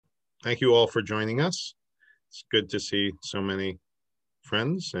Thank you all for joining us. It's good to see so many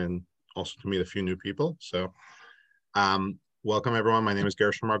friends and also to meet a few new people. So welcome everyone. My name is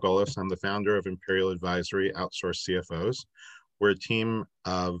Gershon Margolis. I'm the founder of Imperial Advisory Outsourced CFOs. We're a team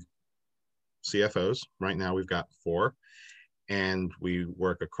of CFOs. Right now we've got 4, and we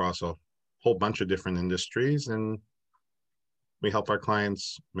work across a whole bunch of different industries, and we help our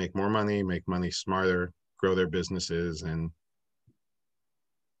clients make more money, make money smarter, grow their businesses, and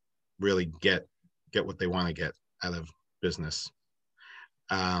really get what they want to get out of business.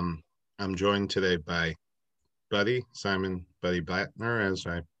 I'm joined today by Simon Buddy Blattner, as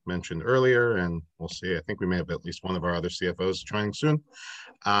I mentioned earlier, and we'll see. I think we may have at least one of our other CFOs joining soon.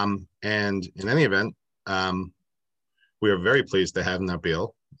 And in any event, we are very pleased to have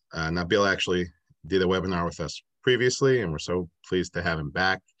Nabil. Nabil actually did a webinar with us previously, and we're so pleased to have him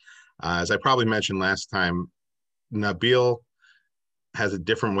back. As I probably mentioned last time, Nabil has a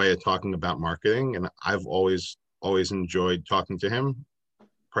different way of talking about marketing, and I've always enjoyed talking to him.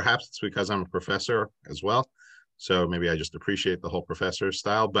 Perhaps it's because I'm a professor as well, so maybe I just appreciate the whole professor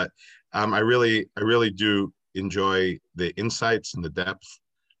style. But I really do enjoy the insights and the depth,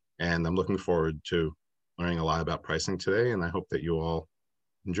 and I'm looking forward to learning a lot about pricing today. And I hope that you all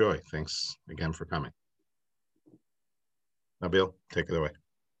enjoy. Thanks again for coming. Nabil, take it away.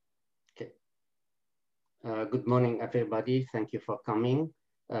 Okay. Good morning, everybody. Thank you for coming.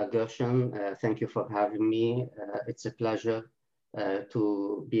 Gershon, thank you for having me. It's a pleasure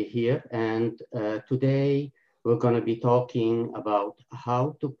to be here. And today we're going to be talking about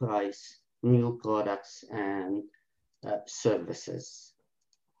how to price new products and services.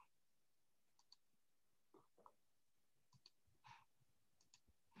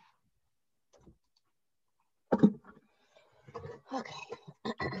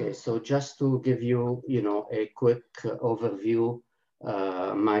 Okay, so just to give you, a quick overview,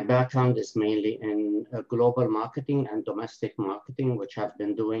 my background is mainly in global marketing and domestic marketing, which I've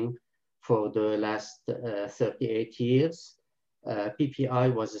been doing for the last 38 years.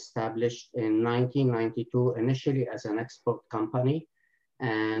 PPI was established in 1992, initially as an export company.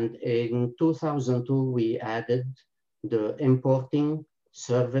 And in 2002, we added the importing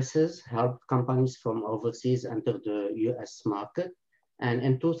services, helped companies from overseas enter the US market. And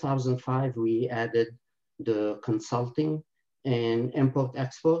in 2005, we added the consulting in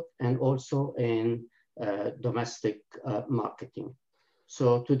import-export and also in domestic marketing.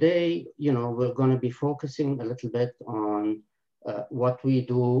 So today, we're going to be focusing a little bit on what we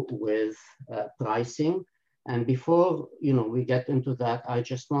do with pricing. And before we get into that, I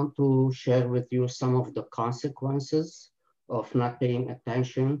just want to share with you some of the consequences of not paying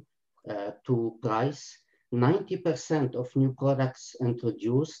attention to price. 90% of new products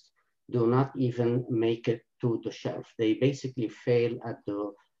introduced do not even make it to the shelf. They basically fail at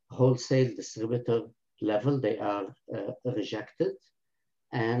the wholesale distributor level. They are rejected.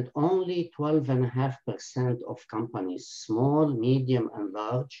 And only 12.5% of companies, small, medium, and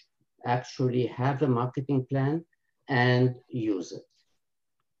large, actually have a marketing plan and use it.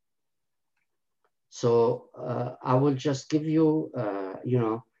 So I will just give you,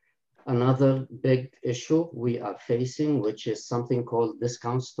 another big issue we are facing, which is something called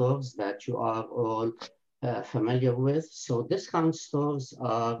discount stores that you are all familiar with. So discount stores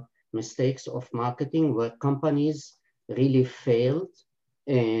are mistakes of marketing where companies really failed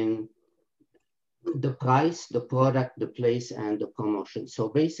in the price, the product, the place, and the promotion. So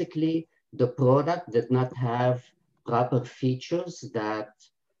basically, the product did not have proper features that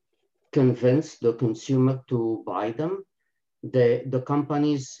convince the consumer to buy them. The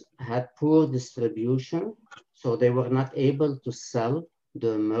companies had poor distribution, so they were not able to sell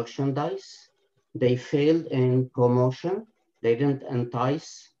the merchandise. They failed in promotion. They didn't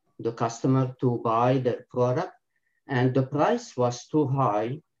entice the customer to buy their product, and the price was too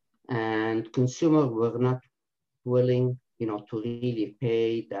high, and consumers were not willing, to really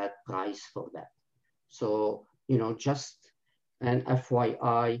pay that price for that. So, just an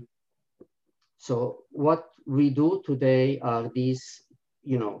FYI. So what we do today are these,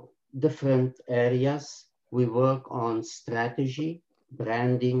 different areas. We work on strategy,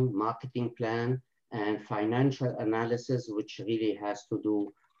 branding, marketing plan, and financial analysis, which really has to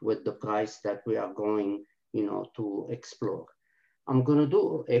do with the price that we are going, to explore. I'm going to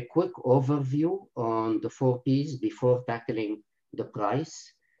do a quick overview on the 4 Ps before tackling the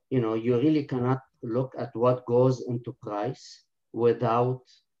price. You really cannot look at what goes into price without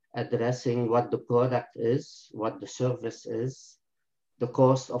addressing what the product is, what the service is, the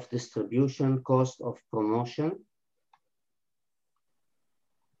cost of distribution, cost of promotion.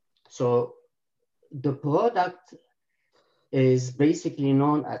 So the product is basically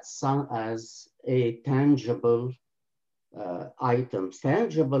known as a tangible item.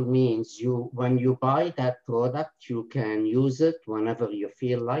 Tangible means when you buy that product, you can use it whenever you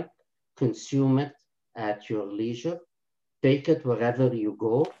feel like, consume it at your leisure, take it wherever you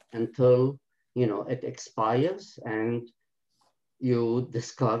go until it expires and you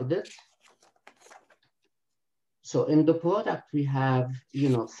discard it. So in the product, we have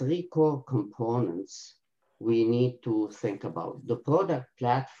three core components we need to think about. The product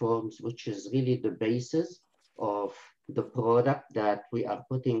platforms, which is really the basis of the product that we are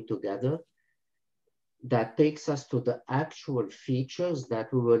putting together, that takes us to the actual features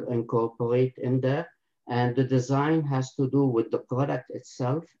that we will incorporate in there. And the design has to do with the product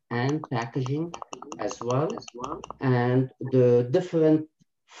itself and packaging as well, and the different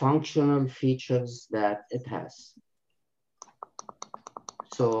functional features that it has.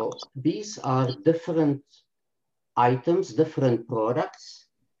 So these are different items, different products,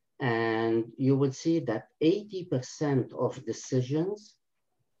 and you will see that 80% of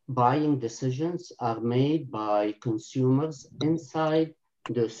buying decisions are made by consumers inside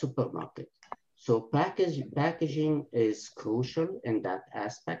the supermarket. So packaging is crucial in that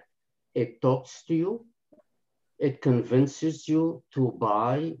aspect. It talks to you. It convinces you to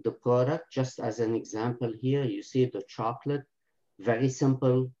buy the product. Just as an example here, you see the chocolate, very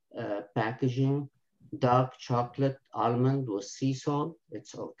simple packaging, dark chocolate almond with sea salt.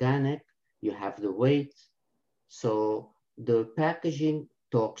 It's organic. You have the weight. So the packaging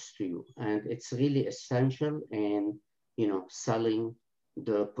talks to you, and it's really essential in selling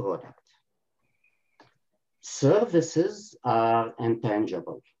the product. Services are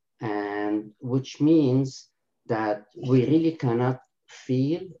intangible, and which means that we really cannot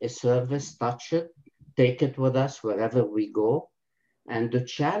feel a service, touch it, take it with us wherever we go. And the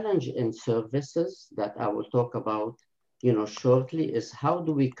challenge in services that I will talk about shortly is how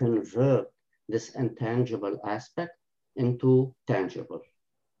do we convert this intangible aspect into tangible.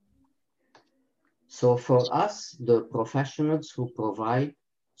 So for us, the professionals who provide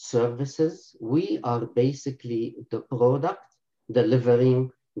services, we are basically the product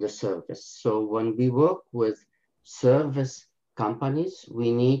delivering the service. So when we work with service companies,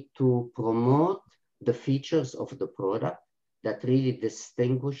 we need to promote the features of the product that really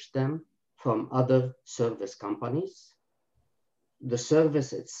distinguish them from other service companies. The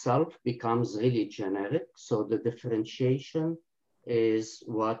service itself becomes really generic. So the differentiation is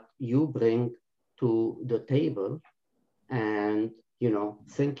what you bring to the table, and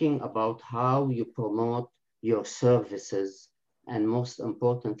thinking about how you promote your services, and most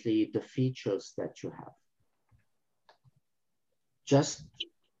importantly, the features that you have. Just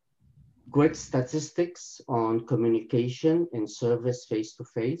quick statistics on communication in service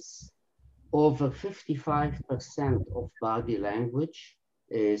face-to-face. Over 55% of body language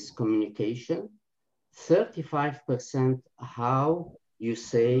is communication, 35% how you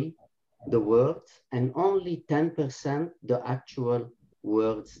say the words, and only 10% the actual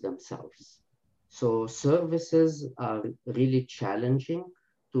words themselves. So services are really challenging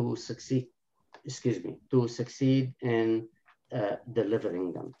to succeed, in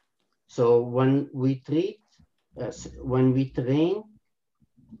delivering them. So when we train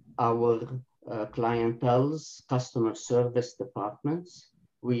our clientele's customer service departments,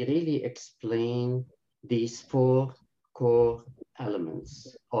 we really explain these four core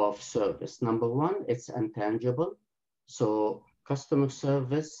elements of service. Number one, it's intangible. So customer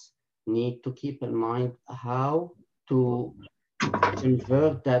service need to keep in mind how to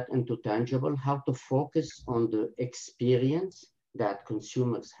convert that into tangible, how to focus on the experience that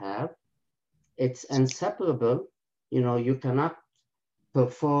consumers have. It's inseparable. You cannot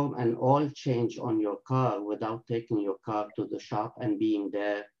perform an oil change on your car without taking your car to the shop and being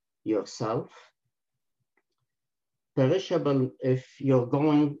there yourself. Perishable, if you're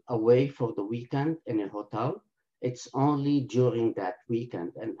going away for the weekend in a hotel, it's only during that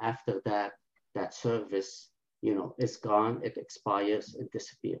weekend, and after that, that service, is gone, it expires, it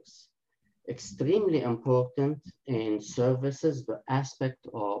disappears. Extremely important in services, the aspect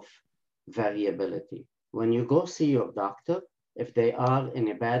of variability. When you go see your doctor, if they are in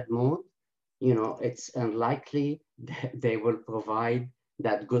a bad mood, it's unlikely that they will provide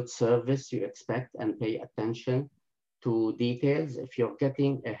that good service you expect and pay attention to details. If you're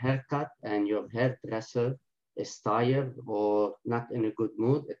getting a haircut and your hairdresser is tired or not in a good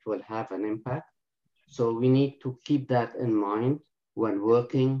mood, it will have an impact. So we need to keep that in mind when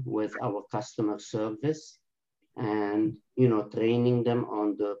working with our customer service and training them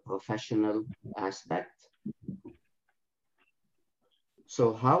on the professional aspect.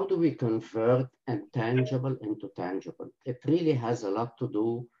 So how do we convert intangible into tangible? It really has a lot to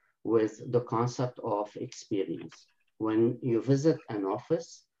do with the concept of experience. When you visit an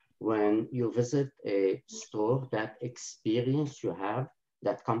office, when you visit a store, that experience you have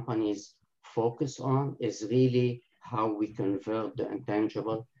that companies focus on is really how we convert the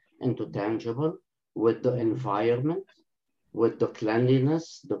intangible into tangible with the environment, with the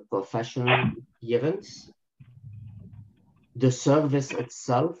cleanliness, the professional appearance, the service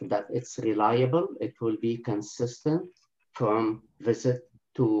itself, that it's reliable, it will be consistent from visit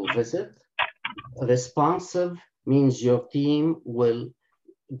to visit. Responsive means your team will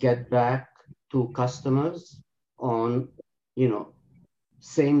get back to customers on,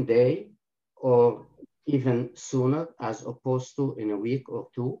 same day or even sooner as opposed to in a week or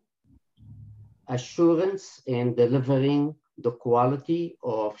two. Assurance in delivering the quality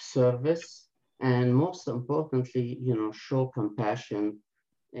of service, and most importantly, show compassion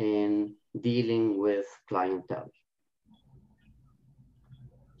in dealing with clientele.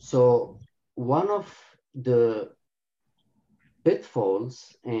 So one of the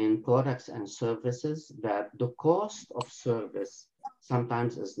pitfalls in products and services that the cost of service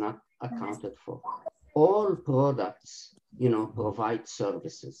sometimes is not accounted for. All products, provide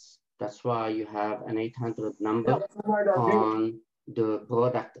services. That's why you have an 800 number on the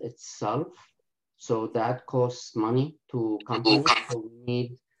product itself. So that costs money to companies. So we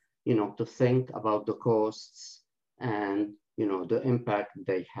need, to think about the costs and, the impact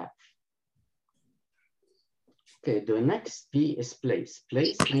they have. Okay, the next P is place.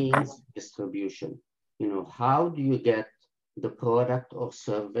 Place means distribution. How do you get the product or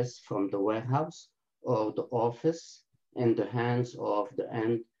service from the warehouse or the office in the hands of the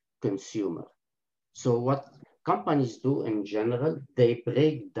end consumer? So what companies do in general, they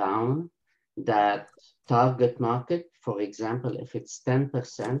break down that target market. For example, if it's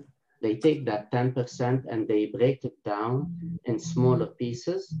 10%, they take that 10% and they break it down in smaller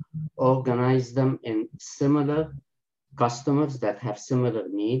pieces, organize them in similar customers that have similar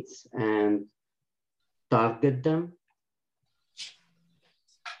needs and target them.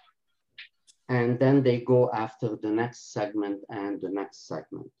 And then they go after the next segment and the next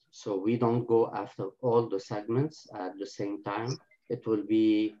segment. So we don't go after all the segments at the same time. It will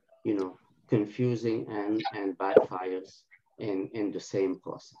be, confusing and backfires in the same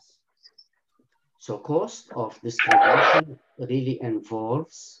process. So cost of distribution really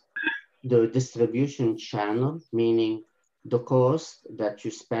involves the distribution channel, meaning the cost that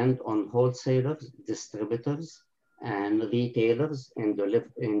you spend on wholesalers, distributors, and retailers in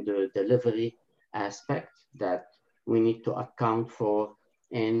the delivery aspect that we need to account for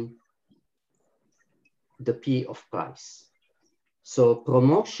in the P of price. So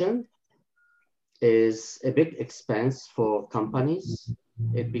promotion is a big expense for companies.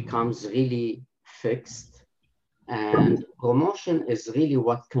 It becomes really fixed, and promotion is really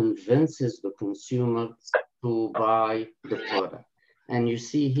what convinces the consumer to buy the product. And you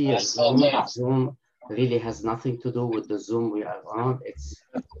see here, Zoom really has nothing to do with the Zoom we are on. It's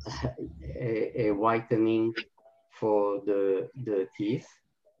a whitening for the teeth.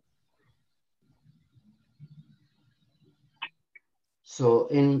 So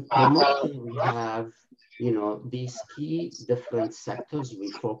in promotion, we have, these key different sectors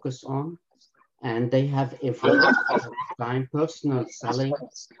we focus on, and they have evolved over time. Personal selling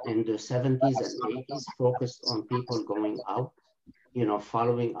in the 70s and 80s focused on people going out,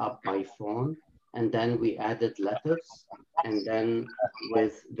 following up by phone. And then we added letters. And then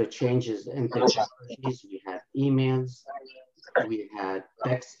with the changes in technologies, we had emails, we had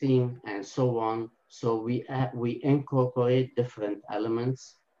texting, and so on. So we incorporate different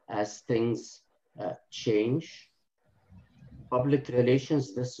elements as things change. Public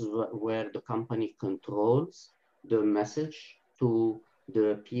relations, this is where the company controls the message to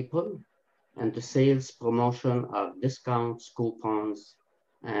the people, and the sales promotion are discounts, coupons,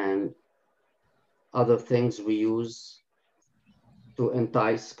 and other things we use to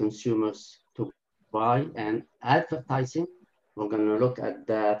entice consumers to buy. And advertising, we're going to look at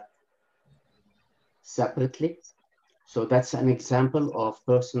that separately. So that's an example of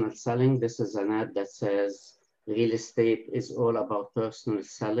personal selling. This is an ad that says, real estate is all about personal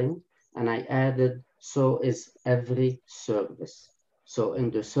selling. And I added, so is every service. So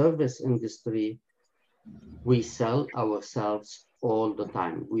in the service industry, we sell ourselves all the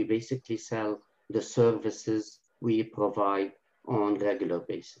time. We basically sell the services we provide on a regular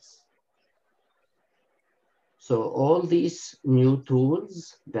basis. So all these new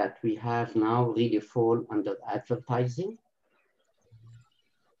tools that we have now really fall under advertising.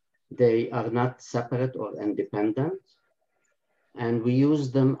 They are not separate or independent. And we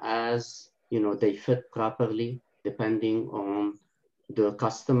use them as, they fit properly depending on the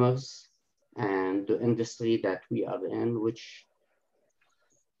customers and the industry that we are in, which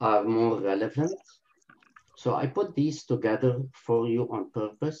are more relevant. So I put these together for you on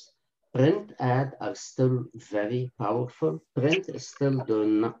purpose. Print ads are still very powerful. Print is still,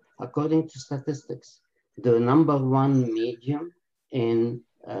 according to statistics, the #1 medium in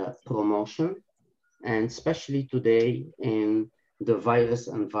promotion, and especially today in the virus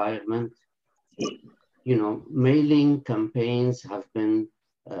environment. Mailing campaigns have been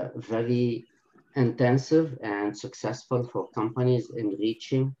very intensive and successful for companies in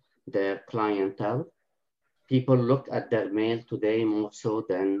reaching their clientele. People look at their mail today more so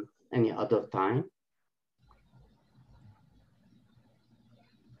than any other time.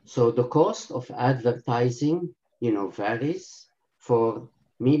 So the cost of advertising, varies. For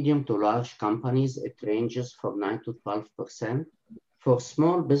medium to large companies, it ranges from 9 to 12%. For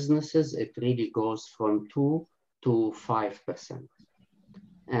small businesses, it really goes from 2 to 5%.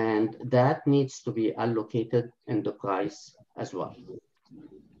 And that needs to be allocated in the price as well.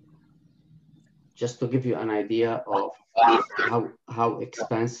 Just to give you an idea of how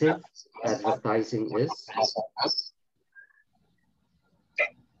expensive advertising is.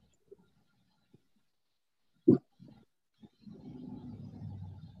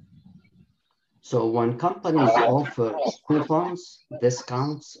 So when companies offer coupons,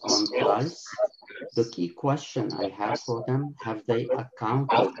 discounts on price, the key question I have for them, have they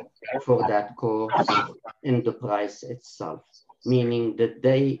accounted for that cost in the price itself? Meaning, did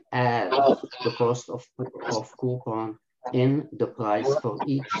they add the cost of coupon in the price for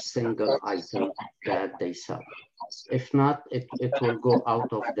each single item that they sell? If not, it will go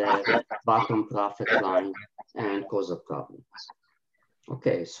out of their bottom profit line and cause a problem.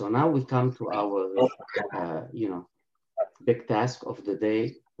 Okay, so now we come to our, big task of the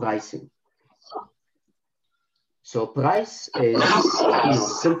day, pricing. So price is,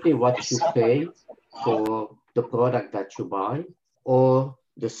 simply what you pay for the product that you buy or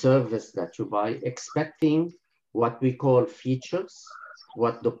the service that you buy, expecting what we call features,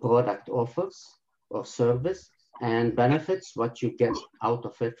 what the product offers or service, and benefits, what you get out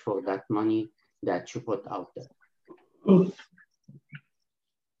of it for that money that you put out there.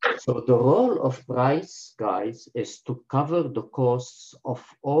 So the role of price, guys, is to cover the costs of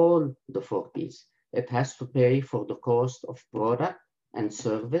all the 4 Ps. It has to pay for the cost of product and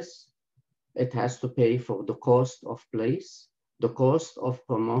service. It has to pay for the cost of place, the cost of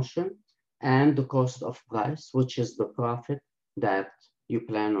promotion, and the cost of price, which is the profit that you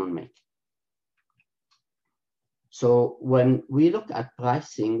plan on making. So when we look at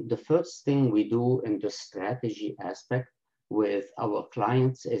pricing, the first thing we do in the strategy aspect with our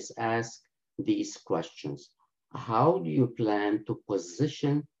clients is ask these questions. How do you plan to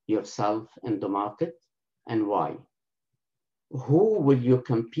position yourself in the market and why? Who will you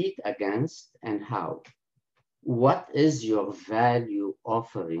compete against and how? What is your value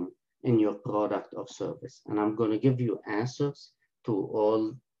offering in your product or service? And I'm going to give you answers to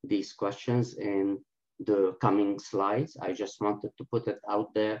all these questions in the coming slides. I just wanted to put it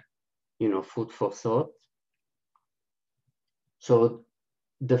out there, food for thought. So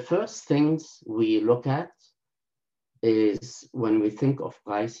the first things we look at is, when we think of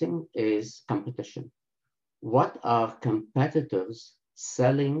pricing, is competition. What are competitors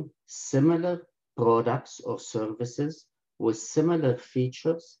selling similar products or services with similar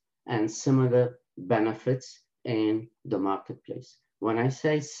features and similar benefits in the marketplace? When I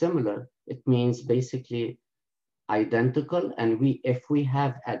say similar, it means basically identical, and if we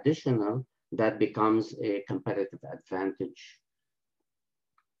have additional, that becomes a competitive advantage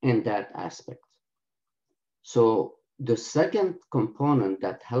in that aspect. So the second component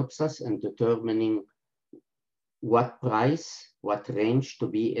that helps us in determining what price, what range to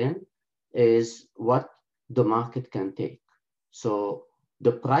be in, is what the market can take. So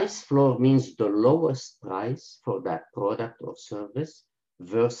the price floor means the lowest price for that product or service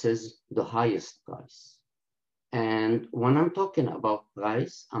versus the highest price. And when I'm talking about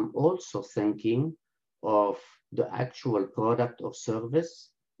price, I'm also thinking of the actual product or service,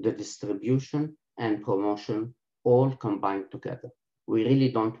 the distribution and promotion, all combined together. We really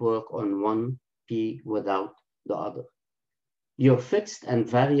don't work on one P without the other. Your fixed and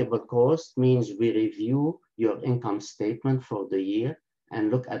variable cost means we review your income statement for the year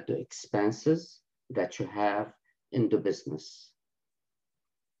and look at the expenses that you have in the business.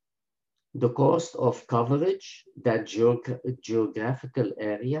 The cost of coverage, that geographical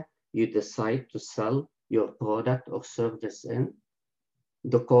area you decide to sell your product or service in,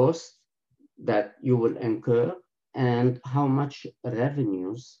 the cost that you will incur and how much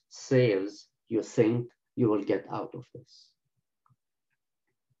revenues, sales you think you will get out of this.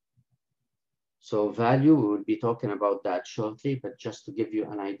 So value, we will be talking about that shortly, but just to give you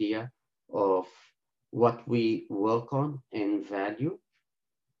an idea of what we work on in value.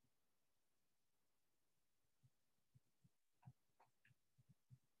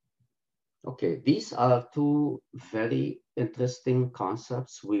 Okay, these are two very interesting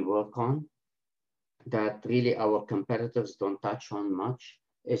concepts we work on that really our competitors don't touch on much,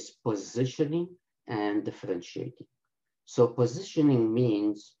 is positioning and differentiating. So positioning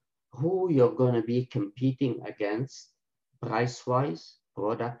means who you're going to be competing against price-wise,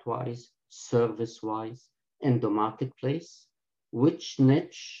 product-wise, service-wise in the marketplace. Which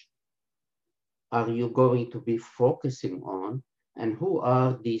niche are you going to be focusing on, and who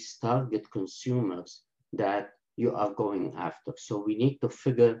are these target consumers that you are going after? So we need to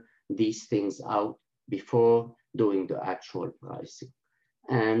figure these things out before doing the actual pricing.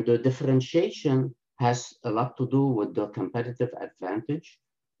 And the differentiation has a lot to do with the competitive advantage.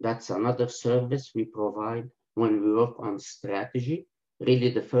 That's another service we provide when we work on strategy.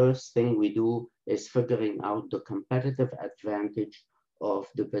 Really, the first thing we do is figuring out the competitive advantage of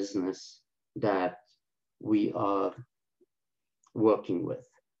the business that we are working with.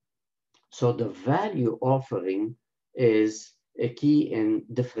 So the value offering is a key and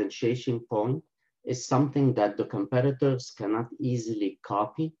differentiation point, is something that the competitors cannot easily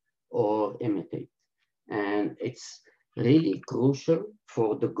copy or imitate. And it's really crucial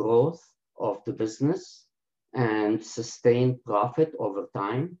for the growth of the business and sustained profit over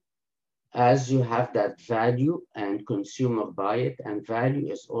time, as you have that value and consumer buy it. And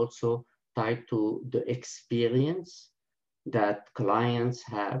value is also tied to the experience that clients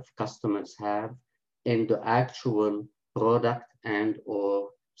have, customers have in the actual product and or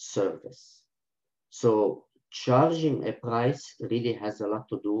service. So charging a price really has a lot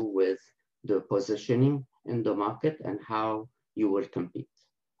to do with the positioning in the market and how you will compete.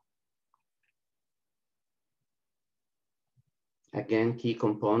 Again, key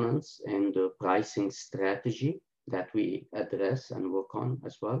components in the pricing strategy that we address and work on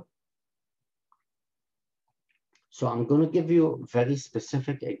as well. So I'm going to give you very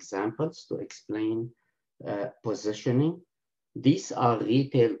specific examples to explain positioning. These are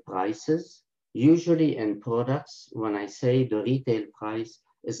retail prices. Usually in products, when I say the retail price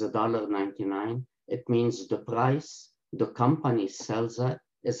is $1.99, it means the price the company sells at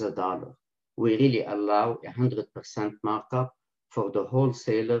is $1. We really allow 100% markup for the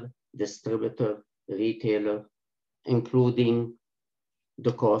wholesaler, distributor, retailer, including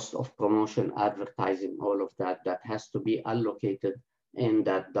the cost of promotion, advertising, all of that, that has to be allocated in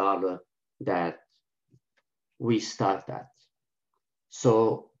that dollar that we start at.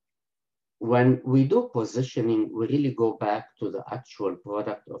 So when we do positioning, we really go back to the actual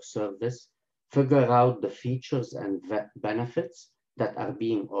product or service, figure out the features and benefits that are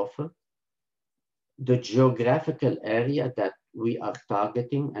being offered, the geographical area that we are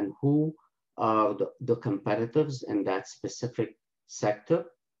targeting, and who are the competitors in that specific sector,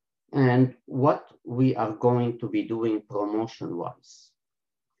 and what we are going to be doing promotion-wise.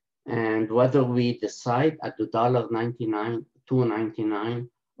 And whether we decide at the $1.99, $2.99,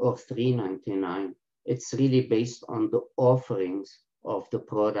 or $3.99, it's really based on the offerings of the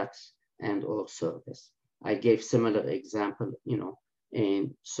products and or service. I gave similar example,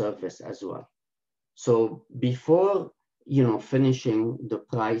 in service as well. So before, finishing the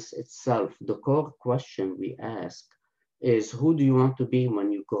price itself, the core question we ask is, who do you want to be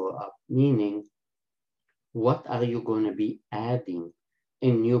when you grow up? Meaning, what are you going to be adding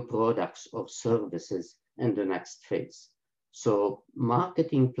in new products or services in the next phase? So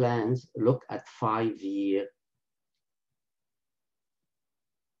marketing plans look at 5-year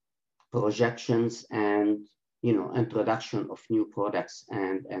projections and introduction of new products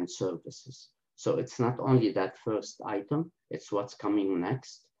and services. So it's not only that first item, it's what's coming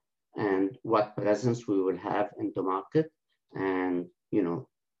next and what presence we will have in the market, and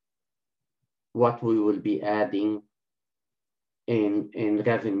what we will be adding in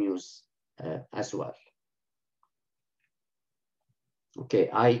revenues as well. Okay,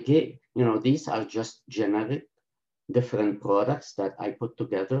 these are just generic different products that I put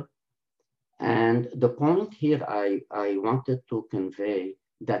together. And the point here I wanted to convey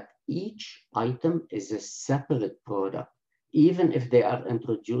that each item is a separate product, even if they are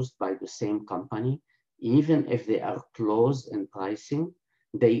introduced by the same company, even if they are closed in pricing,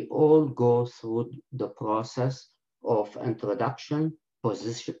 they all go through the process of introduction,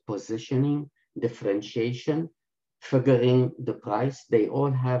 positioning, differentiation, figuring the price. They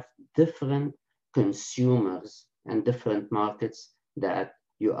all have different consumers and different markets that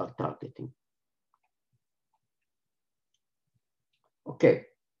you are targeting. Okay,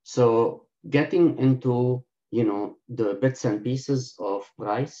 so getting into the bits and pieces of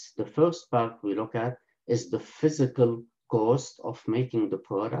price, the first part we look at is the physical cost of making the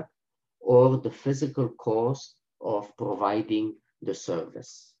product or the physical cost of providing the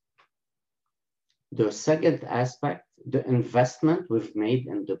service. The second aspect, the investment we've made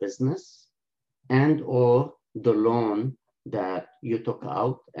in the business and or the loan that you took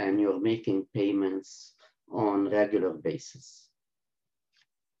out and you're making payments on regular basis.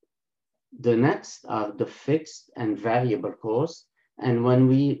 The next are the fixed and variable costs. And when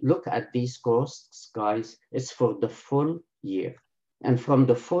we look at these costs, guys, it's for the full year. And from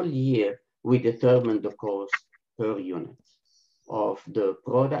the full year, we determine the cost per unit of the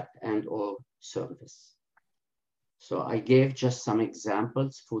product and or service. So I gave just some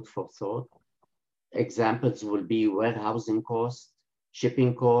examples, food for thought. Examples will be warehousing cost,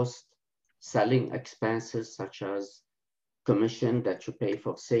 shipping cost, selling expenses such as commission that you pay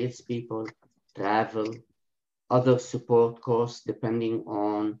for salespeople, travel, other support costs depending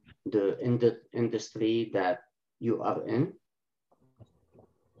on the industry that you are in.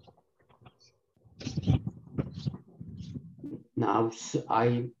 Now,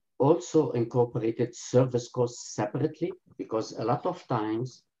 I also incorporated service costs separately because a lot of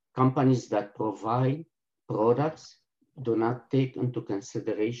times companies that provide products do not take into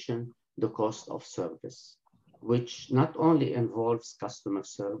consideration the cost of service, which not only involves customer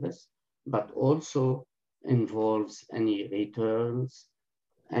service, but also involves any returns,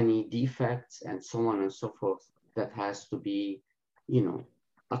 any defects, and so on and so forth that has to be,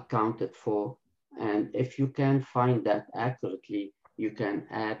 accounted for. And if you can find that accurately, you can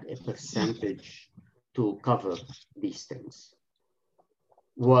add a percentage to cover these things.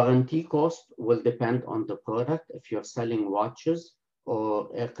 Warranty cost will depend on the product. If you're selling watches or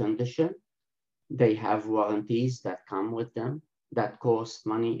air condition, they have warranties that come with them that cost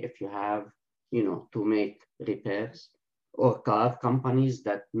money if you have, to make repairs, or car companies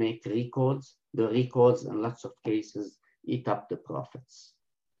that make recalls. The recalls in lots of cases eat up the profits.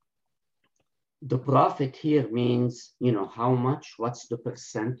 The profit here means, how much, what's the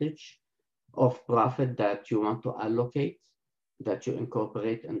percentage of profit that you want to allocate, that you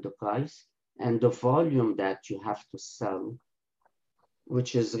incorporate in the price, and the volume that you have to sell,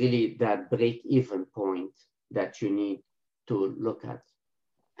 which is really that break-even point that you need to look at.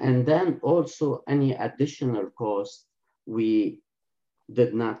 And then also any additional cost we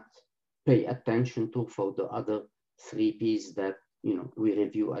did not pay attention to for the other 3 Ps that we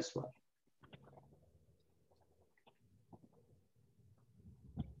review as well.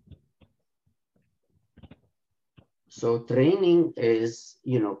 So training is,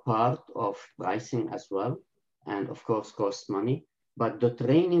 part of pricing as well, and of course costs money, but the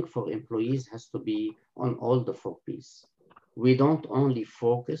training for employees has to be on all the 4 Ps. We don't only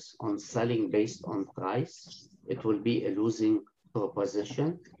focus on selling based on price. It will be a losing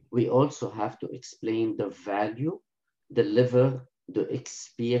proposition. We also have to explain the value, deliver the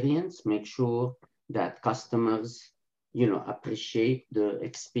experience, make sure that customers, appreciate the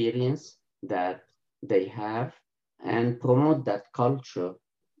experience that they have, and promote that culture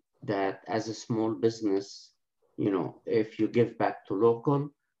that as a small business, if you give back to local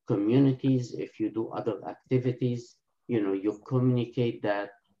communities, if you do other activities, you communicate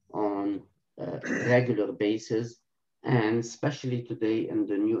that on a regular basis. And especially today in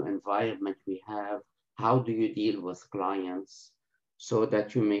the new environment we have, how do you deal with clients so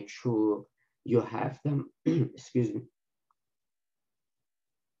that you make sure you have them, excuse me,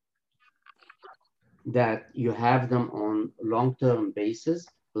 that you have them on long-term basis.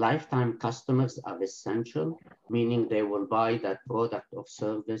 Lifetime customers are essential, meaning they will buy that product or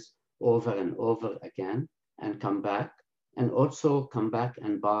service over and over again and come back, and also come back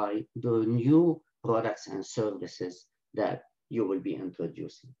and buy the new products and services that you will be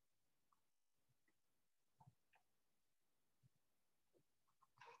introducing.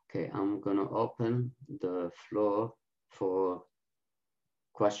 Okay, I'm gonna open the floor for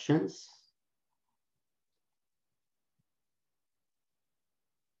questions.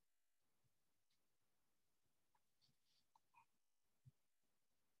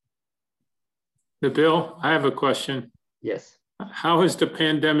 Nabil, I have a question. Yes. How has the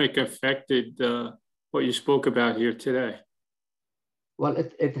pandemic affected what you spoke about here today? Well,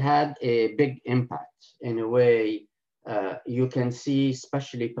 it had a big impact. In a way, you can see,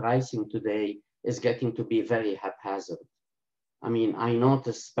 especially pricing today is getting to be very haphazard. I mean, I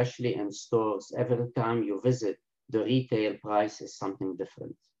notice, especially in stores, every time you visit, the retail price is something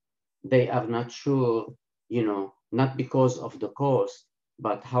different. They are not sure, you know, not because of the cost,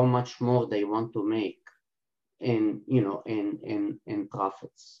 but how much more they want to make in, you know, in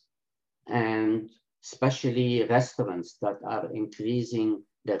profits. And especially restaurants that are increasing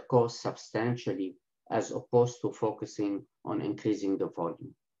their costs substantially as opposed to focusing on increasing the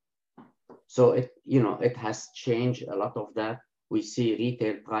volume. So it, you know, it has changed a lot of that. We see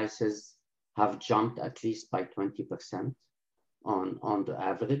retail prices have jumped at least by 20% on the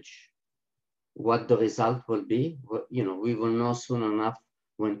average. What the result will be, you know, we will know soon enough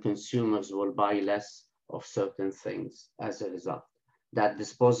when consumers will buy less of certain things as a result. That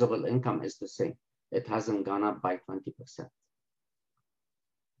disposable income is the same. It hasn't gone up by 20%.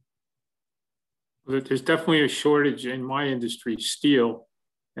 There's definitely a shortage in my industry, steel,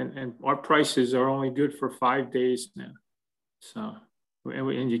 and our prices are only good for 5 days now. So,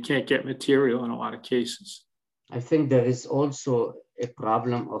 and you can't get material in a lot of cases. I think there is also a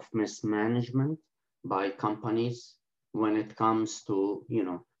problem of mismanagement by companies when it comes to, you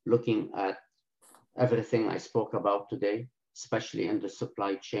know, looking at everything I spoke about today, especially in the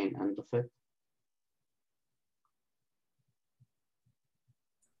supply chain end of it.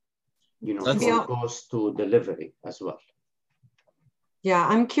 You know, from cost to delivery as well. Yeah,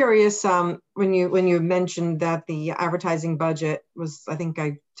 I'm curious, when you mentioned that the advertising budget was, I think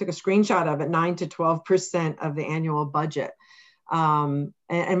I took a screenshot of it, 9 to 12% of the annual budget. And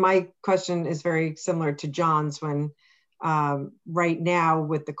my question is very similar to John's when right now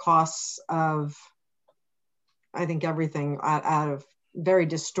with the costs of, I think everything out of very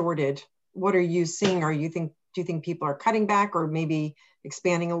distorted, what are you seeing? Do you think people are cutting back or maybe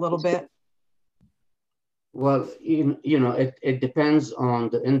expanding a little bit? Well, you know, it depends on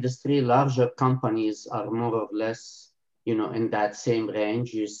the industry. Larger companies are more or less, you know, in that same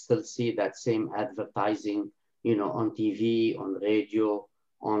range. You still see that same advertising, you know, on TV, on radio,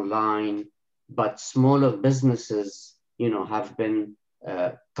 online. But smaller businesses, you know, have been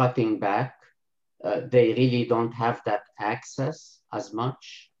cutting back. They really don't have that access as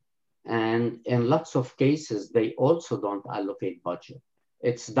much. And in lots of cases, they also don't allocate budget.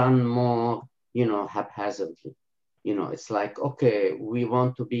 It's done more, you know, haphazardly. You know, it's like, okay, we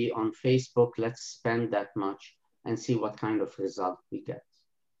want to be on Facebook, let's spend that much and see what kind of result we get.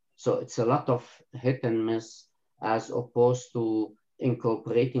 So it's a lot of hit and miss as opposed to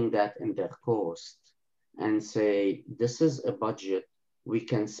incorporating that in their cost and say, this is a budget we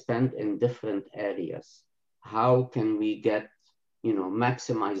can spend in different areas. How can we get, you know,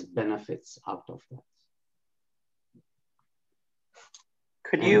 maximize benefits out of that?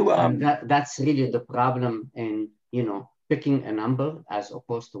 Could you? That's really the problem in, you know, picking a number as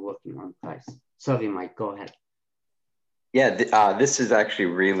opposed to working on price. Sorry, Mike, go ahead. Yeah, this is actually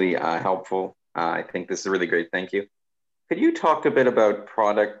really helpful. I think this is really great. Thank you. Could you talk a bit about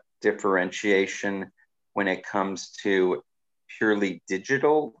product differentiation when it comes to purely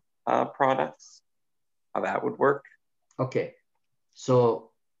digital products? How that would work? Okay, so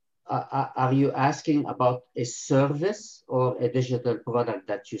are you asking about a service or a digital product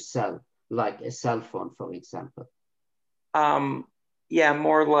that you sell, like a cell phone, for example? Yeah,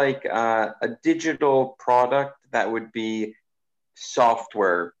 more like a digital product that would be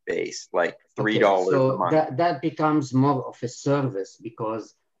software based, like $3 a month. That becomes more of a service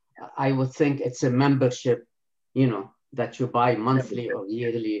because I would think it's a membership, you know, that you buy monthly or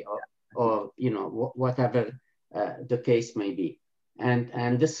yearly or you know, whatever the case may be.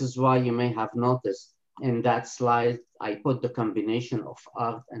 And this is why you may have noticed in that slide, I put the combination of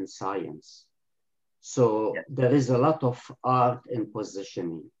art and science. So there is a lot of art in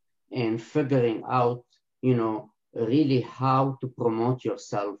positioning and figuring out, you know, really how to promote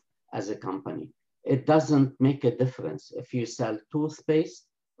yourself as a company. It doesn't make a difference if you sell toothpaste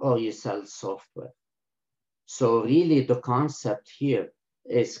or you sell software. So really the concept here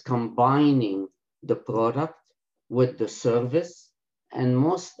is combining the product with the service and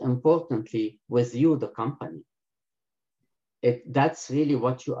most importantly, with you, the company. That's really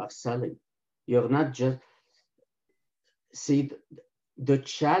what you are selling. You're not just, see, the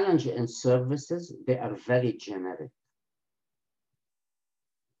challenge in services, they are very generic.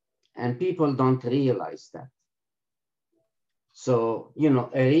 And people don't realize that. So, you know,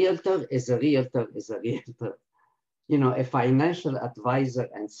 a realtor is a realtor is a realtor. You know, a financial advisor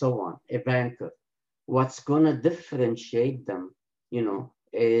and so on, a banker. What's gonna differentiate them, you know,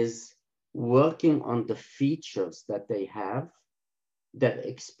 is working on the features that they have, their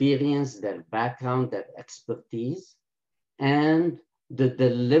experience, their background, their expertise, and the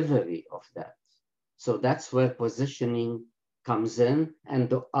delivery of that. So that's where positioning comes in and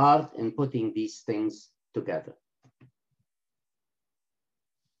the art in putting these things together.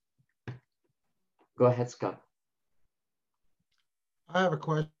 Go ahead, Scott. I have a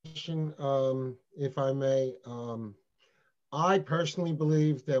question, if I may. I personally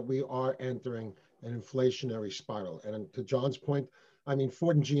believe that we are entering an inflationary spiral. And to John's point, I mean,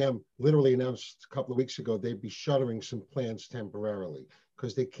 Ford and GM literally announced a couple of weeks ago they'd be shuttering some plants temporarily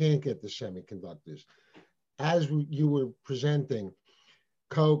because they can't get the semiconductors. As you were presenting,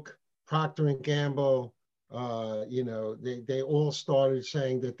 Coke, Procter and Gamble, you know, they all started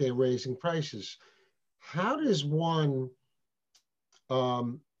saying that they're raising prices. How does one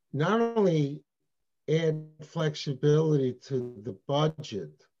not only add flexibility to the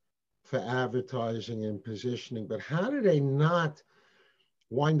budget for advertising and positioning, but how do they not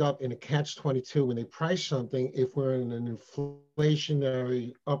wind up in a catch-22 when they price something if we're in an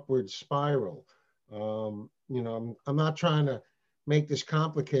inflationary upward spiral? You know, I'm not trying to make this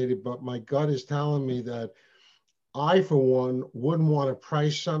complicated, but my gut is telling me that I, for one, wouldn't want to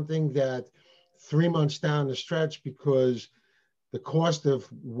price something that 3 months down the stretch, because the cost of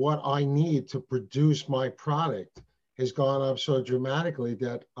what I need to produce my product has gone up so dramatically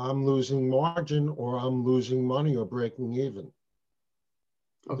that I'm losing margin or I'm losing money or breaking even.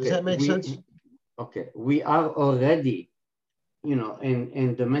 Okay, does that make sense? Okay, we are already, you know,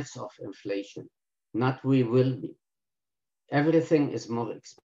 in the midst of inflation. Not we will be. Everything is more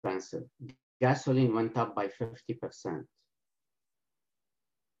expensive. Gasoline went up by 50%.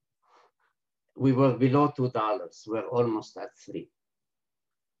 We were below $2. We're almost at $3.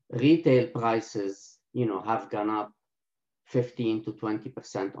 Retail prices, you know, have gone up 15 to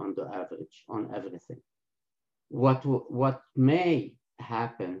 20% on the average on everything. What may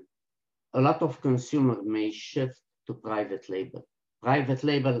happen, a lot of consumers may shift to private label. Private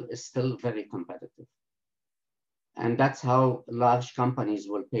label is still very competitive. And that's how large companies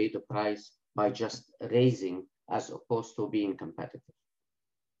will pay the price, by just raising as opposed to being competitive.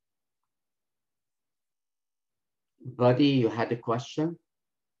 Buddy, you had a question?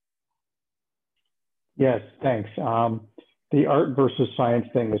 Yes, thanks. The art versus science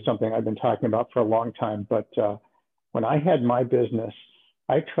thing is something I've been talking about for a long time, but when I had my business,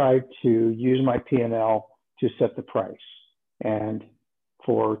 I tried to use my P&L to set the price. And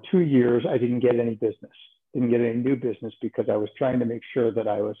for 2 years, I didn't get any business, didn't get any new business, because I was trying to make sure that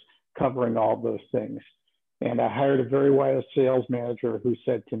I was covering all those things. And I hired a very wise sales manager who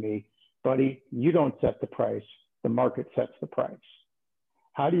said to me, buddy, you don't set the price, the market sets the price.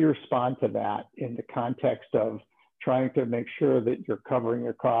 How do you respond to that in the context of trying to make sure that you're covering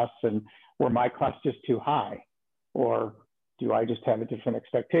your costs, and were my costs just too high? Or do I just have a different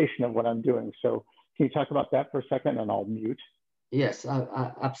expectation of what I'm doing? So can you talk about that for a second, and I'll mute? Yes,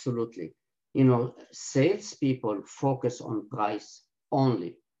 absolutely. You know, salespeople focus on price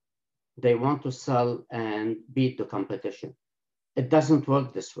only. They want to sell and beat the competition. It doesn't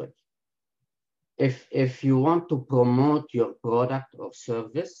work this way. If you want to promote your product or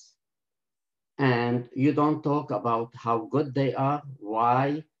service and you don't talk about how good they are,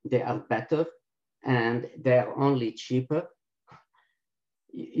 why they are better, and they're only cheaper,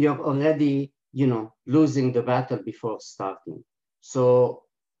 you're already, you know, losing the battle before starting. So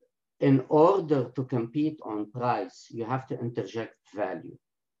in order to compete on price, you have to interject value.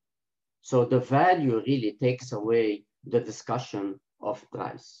 So the value really takes away the discussion of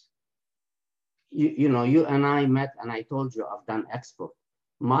price. You know, you and I met, and I told you I've done export.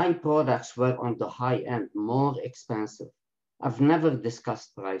 My products were on the high end, more expensive. I've never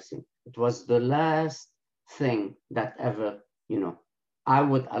discussed pricing. It was the last thing that ever, you know, I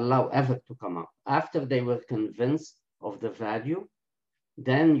would allow ever to come up. After they were convinced of the value,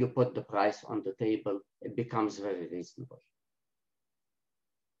 then you put the price on the table. It becomes very reasonable.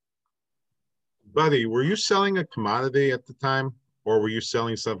 Buddy, were you selling a commodity at the time, or were you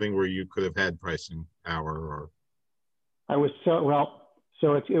selling something where you could have had pricing power? Or I was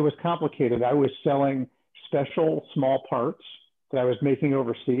so it was complicated. I was selling special small parts that I was making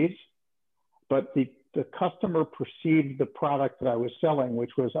overseas, but the customer perceived the product that I was selling,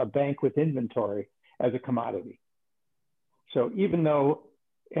 which was a bank with inventory, as a commodity. So even though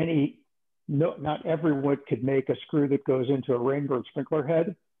not everyone could make a screw that goes into a Rainbird sprinkler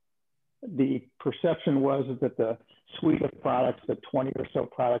head, the perception was that the suite of products, the 20 or so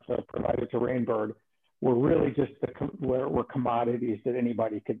products that are provided to Rainbird, were really just were commodities that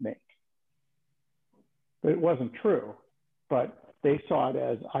anybody could make. But it wasn't true. But they saw it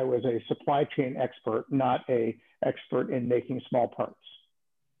as I was a supply chain expert, not an expert in making small parts.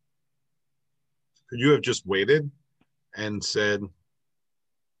 could you have just waited and said,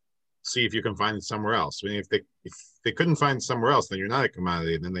 see if you can find it somewhere else? I mean, if they couldn't find it somewhere else, then you're not a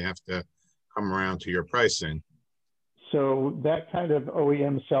commodity. Then they have to come around to your pricing. So that kind of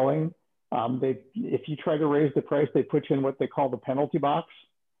OEM selling If you try to raise the price, they put you in what they call the penalty box,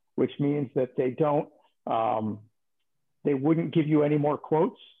 which means that they don't, they wouldn't give you any more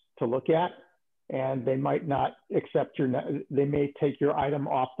quotes to look at, and they might not accept they may take your item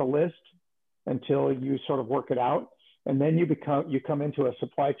off the list until you sort of work it out. And then you come into a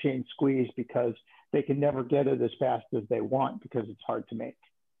supply chain squeeze because they can never get it as fast as they want because it's hard to make.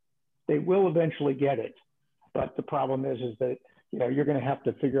 They will eventually get it, but the problem is that you're going to have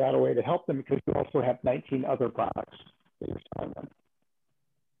to figure out a way to help them because you also have 19 other products that you're selling them.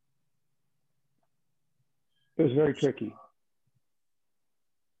 It was very tricky.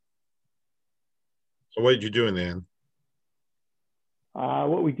 So what did you do in the end?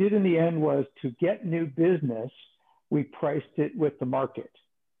 What we did in the end was to get new business, we priced it with the market.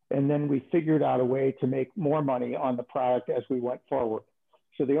 And then we figured out a way to make more money on the product as we went forward.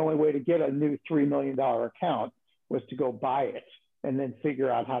 So the only way to get a new $3 million account was to go buy it and then figure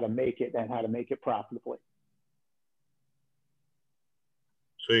out how to make it and how to make it profitably.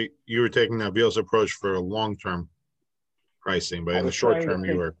 So you were taking Nabil's approach for a long-term pricing, but in the short term,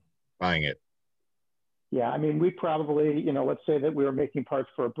 you were buying it. Yeah, I mean, we probably, let's say that we were making parts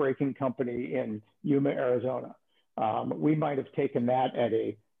for a braking company in Yuma, Arizona. We might have taken that at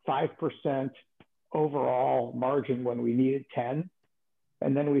a 5% overall margin when we needed 10.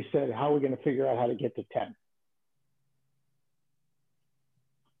 And then we said, how are we going to figure out how to get to 10?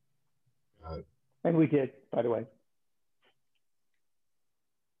 And we did, by the way.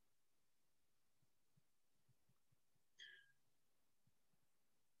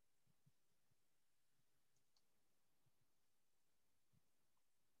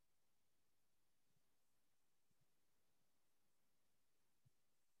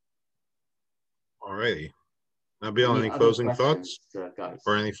 All righty. Nabil, any closing thoughts guys?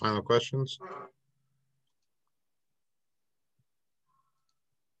 Or any final questions?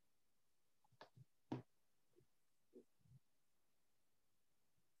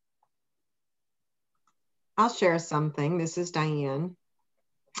 I'll share something. This is Diane.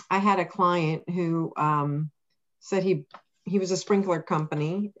 I had a client who said he was a sprinkler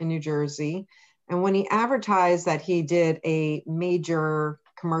company in New Jersey. And when he advertised that he did a major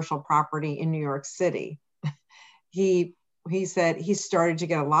commercial property in New York City, he said he started to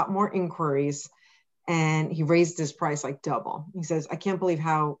get a lot more inquiries and he raised his price like double. He says, I can't believe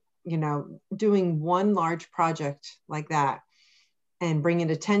how, doing one large project like that and bringing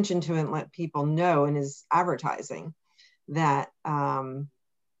attention to it and let people know in his advertising that, that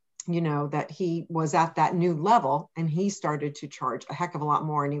he was at that new level and he started to charge a heck of a lot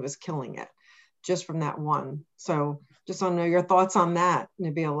more and he was killing it just from that one. So just want to know your thoughts on that,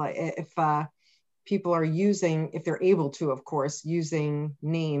 Nabil. If people are using, if they're able to, of course, using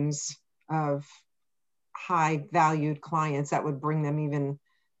names of high valued clients that would bring them even,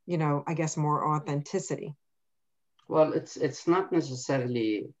 I guess more authenticity. Well, it's not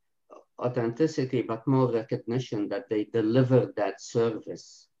necessarily authenticity, but more recognition that they delivered that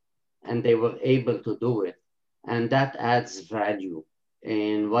service and they were able to do it. And that adds value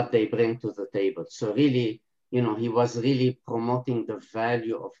in what they bring to the table. So really, he was really promoting the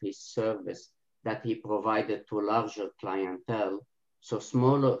value of his service that he provided to larger clientele. So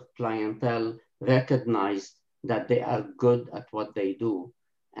smaller clientele recognized that they are good at what they do.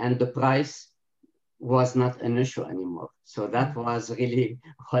 And the price was not an issue anymore. So that was really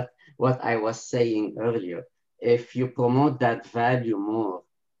what I was saying earlier. If you promote that value more,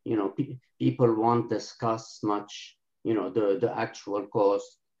 people won't discuss much, the actual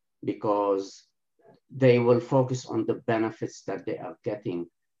cost because they will focus on the benefits that they are getting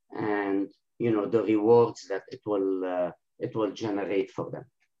and, the rewards that it will generate for them.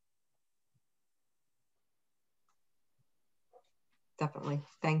 Definitely.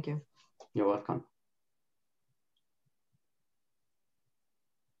 Thank you. You're welcome.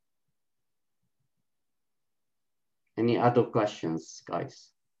 Any other questions, guys?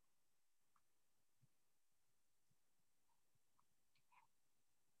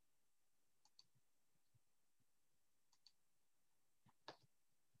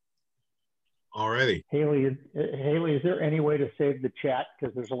 All righty. Haley, is there any way to save the chat?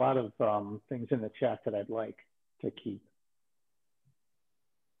 Because there's a lot of things in the chat that I'd like to keep.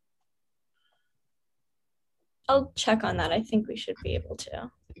 I'll check on that. I think we should be able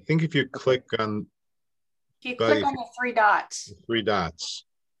to. I think if you click on If you click on the three dots.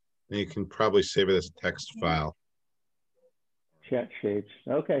 Then you can probably save it as a text file. Chat shapes.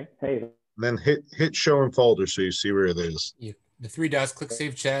 Okay. Hey. Then hit show and folder so you see where it is. Yeah. The three dots, click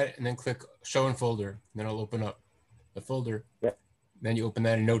save chat, and then click show and folder. And then it'll open up the folder. Yep. Then you open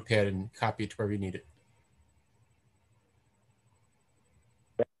that in Notepad and copy it to wherever you need it.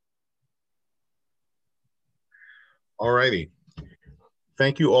 All righty.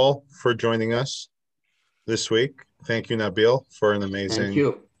 Thank you all for joining us this week. Thank you, Nabil, for an amazing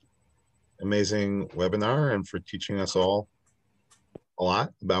webinar and for teaching us all a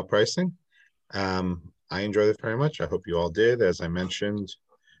lot about pricing. I enjoyed it very much. I hope you all did. As I mentioned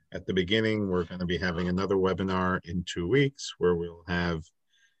at the beginning, we're going to be having another webinar in 2 weeks where we'll have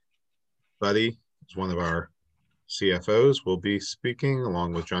Buddy, who's one of our CFOs, will be speaking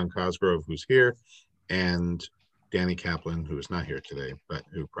along with John Cosgrove, who's here, and Danny Kaplan, who is not here today, but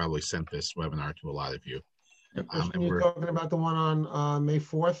who probably sent this webinar to a lot of you. And you're talking about the one on May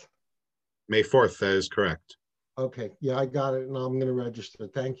 4th? May 4th, that is correct. Okay, yeah, I got it, and I'm going to register.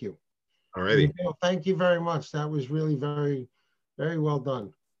 Thank you. All righty. Thank you very much. That was really very, very well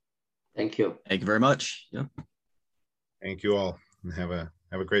done. Thank you. Thank you very much. Yeah. Thank you all, and have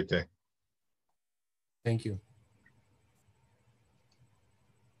a great day. Thank you.